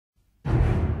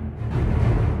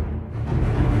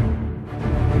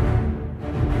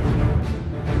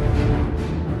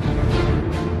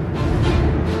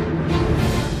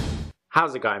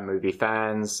How's it going, movie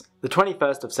fans? The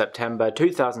 21st of September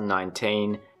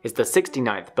 2019 is the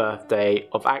 69th birthday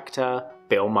of actor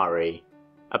Bill Murray.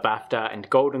 A BAFTA and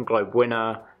Golden Globe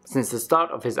winner since the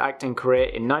start of his acting career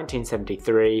in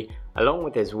 1973, along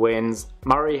with his wins,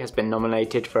 Murray has been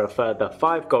nominated for a further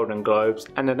 5 Golden Globes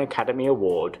and an Academy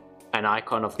Award. An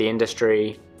icon of the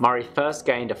industry, Murray first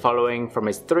gained a following from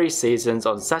his 3 seasons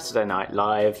on Saturday Night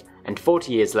Live, and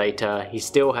 40 years later he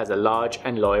still has a large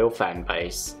and loyal fan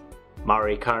base.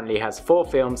 Murray currently has 4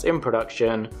 films in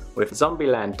production, with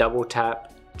Zombieland Double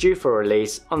Tap due for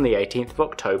release on the 18th of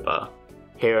October.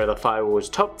 Here are the Firewall's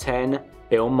top 10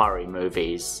 Bill Murray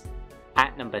movies.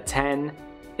 At number 10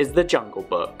 is The Jungle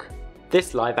Book.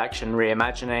 This live-action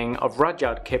reimagining of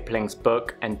Rudyard Kipling's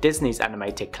book and Disney's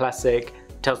animated classic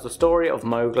tells the story of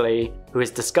Mowgli, who is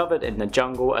discovered in the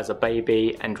jungle as a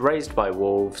baby and raised by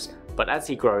wolves, but as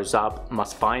he grows up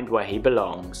must find where he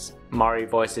belongs. Murray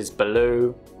voices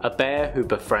Baloo, a bear who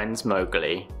befriends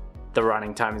Mowgli. The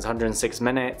running time is 106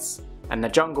 minutes, and The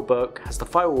Jungle Book has the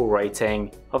Firewall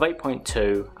rating of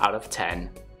 8.2 out of 10.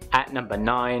 At number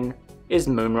 9 is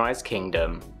Moonrise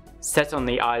Kingdom. Set on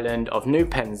the island of New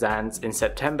Penzance in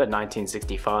September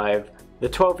 1965, the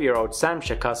 12-year-old Sam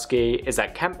Shakusky is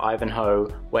at Camp Ivanhoe,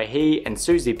 where he and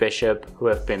Susie Bishop, who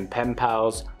have been pen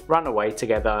pals, run away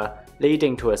together,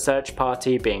 leading to a search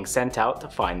party being sent out to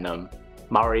find them.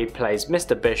 Murray plays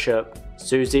Mr. Bishop,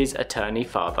 Susie's attorney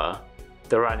father.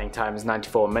 The running time is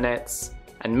 94 minutes,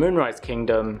 and Moonrise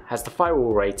Kingdom has the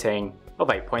Firewall rating of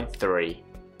 8.3.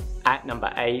 At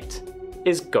number 8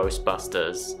 is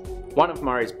Ghostbusters. One of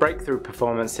Murray's breakthrough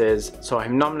performances saw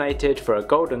him nominated for a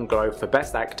Golden Globe for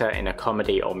Best Actor in a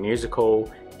Comedy or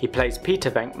Musical. He plays Peter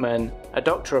Venkman, a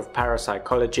doctor of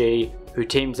parapsychology who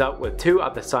teams up with 2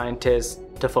 other scientists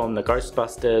to form the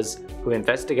Ghostbusters, who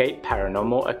investigate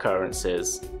paranormal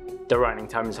occurrences. The running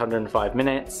time is 105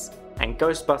 minutes, and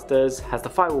Ghostbusters has the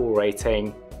Firewall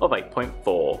rating of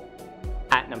 8.4.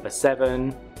 At number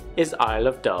 7 is Isle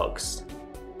of Dogs.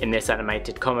 In this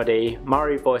animated comedy,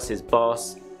 Murray voices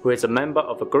Boss, who is a member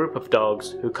of a group of dogs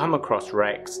who come across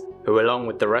Rex, who along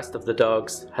with the rest of the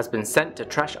dogs has been sent to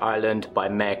Trash Island by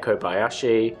Mayor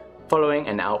Kobayashi following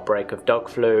an outbreak of dog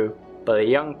flu, but a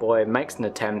young boy makes an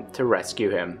attempt to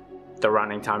rescue him. The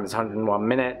running time is 101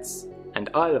 minutes, and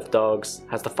Isle of Dogs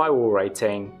has the Firewall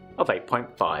rating of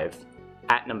 8.5.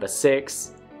 At number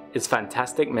 6 is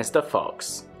Fantastic Mr.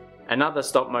 Fox. Another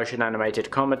stop-motion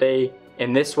animated comedy.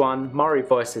 In this one, Murray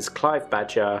voices Clive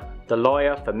Badger, the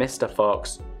lawyer for Mr.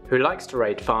 Fox, who likes to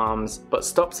raid farms but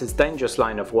stops his dangerous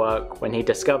line of work when he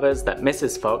discovers that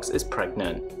Mrs. Fox is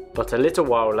pregnant. But a little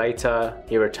while later,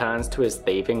 he returns to his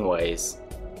thieving ways.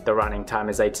 The running time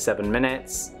is 87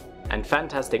 minutes, and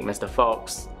Fantastic Mr.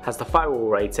 Fox has the Firewall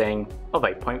rating of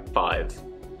 8.5.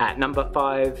 At number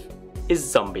 5 is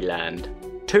Zombieland.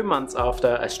 2 months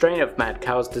after a strain of mad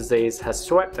cow's disease has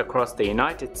swept across the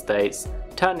United States,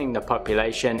 turning the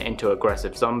population into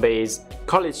aggressive zombies,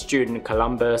 college student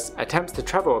Columbus attempts to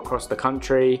travel across the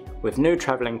country with new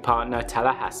travelling partner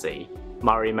Tallahassee.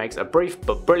 Murray makes a brief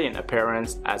but brilliant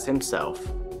appearance as himself.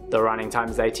 The running time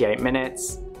is 88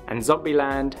 minutes, and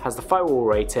Zombieland has the Firewall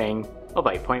rating of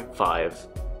 8.5.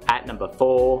 At number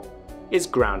 4 is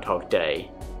Groundhog Day.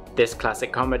 This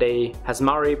classic comedy has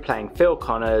Murray playing Phil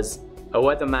Connors, a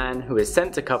weatherman who is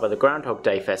sent to cover the Groundhog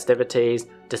Day festivities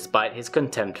despite his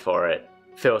contempt for it.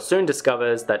 Phil soon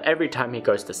discovers that every time he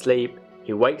goes to sleep,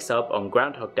 he wakes up on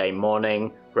Groundhog Day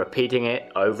morning, repeating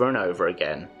it over and over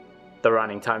again. The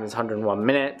running time is 101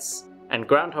 minutes, and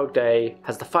Groundhog Day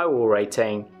has the Firewall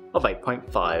rating of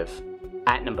 8.5.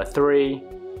 At number 3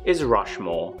 is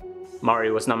Rushmore.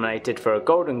 Murray was nominated for a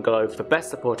Golden Globe for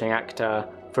Best Supporting Actor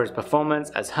for his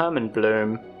performance as Herman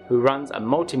Bloom, who runs a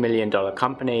multi-million-dollar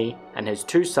company and has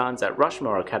 2 sons at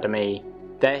Rushmore Academy.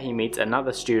 There he meets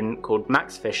another student called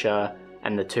Max Fisher,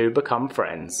 and the 2 become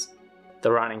friends.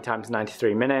 The running time is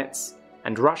 93 minutes,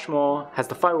 and Rushmore has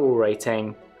the Firewall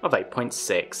rating of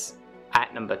 8.6.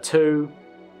 At number 2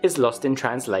 is Lost in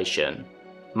Translation.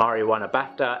 Murray won a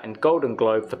BAFTA and Golden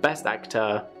Globe for Best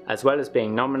Actor, as well as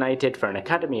being nominated for an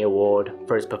Academy Award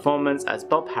for his performance as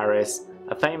Bob Harris,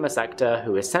 a famous actor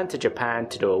who is sent to Japan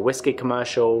to do a whiskey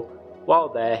commercial. While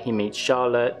there, he meets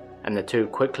Charlotte, and the 2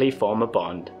 quickly form a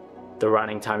bond. The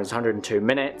running time is 102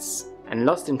 minutes, and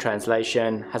Lost in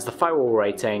Translation has the Firewall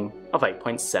rating of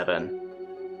 8.7.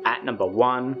 At number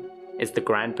 1 is The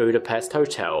Grand Budapest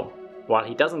Hotel. While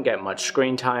he doesn't get much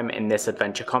screen time in this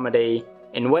adventure comedy,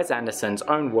 in Wes Anderson's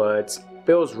own words,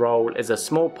 Bill's role is a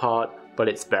small part, but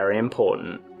it's very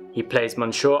important. He plays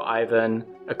Monsieur Ivan,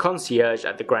 a concierge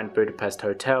at the Grand Budapest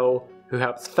Hotel, who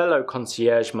helps fellow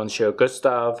concierge Monsieur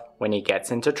Gustave when he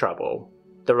gets into trouble.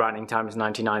 The running time is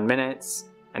 99 minutes,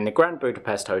 and the Grand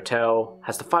Budapest Hotel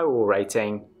has the Firewall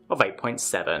rating of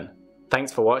 8.7.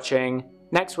 Thanks for watching.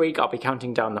 Next week I'll be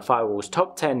counting down the Firewall's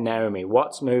top 10 Naomi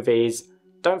Watts movies.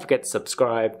 Don't forget to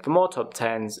subscribe for more top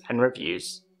 10s and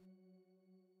reviews.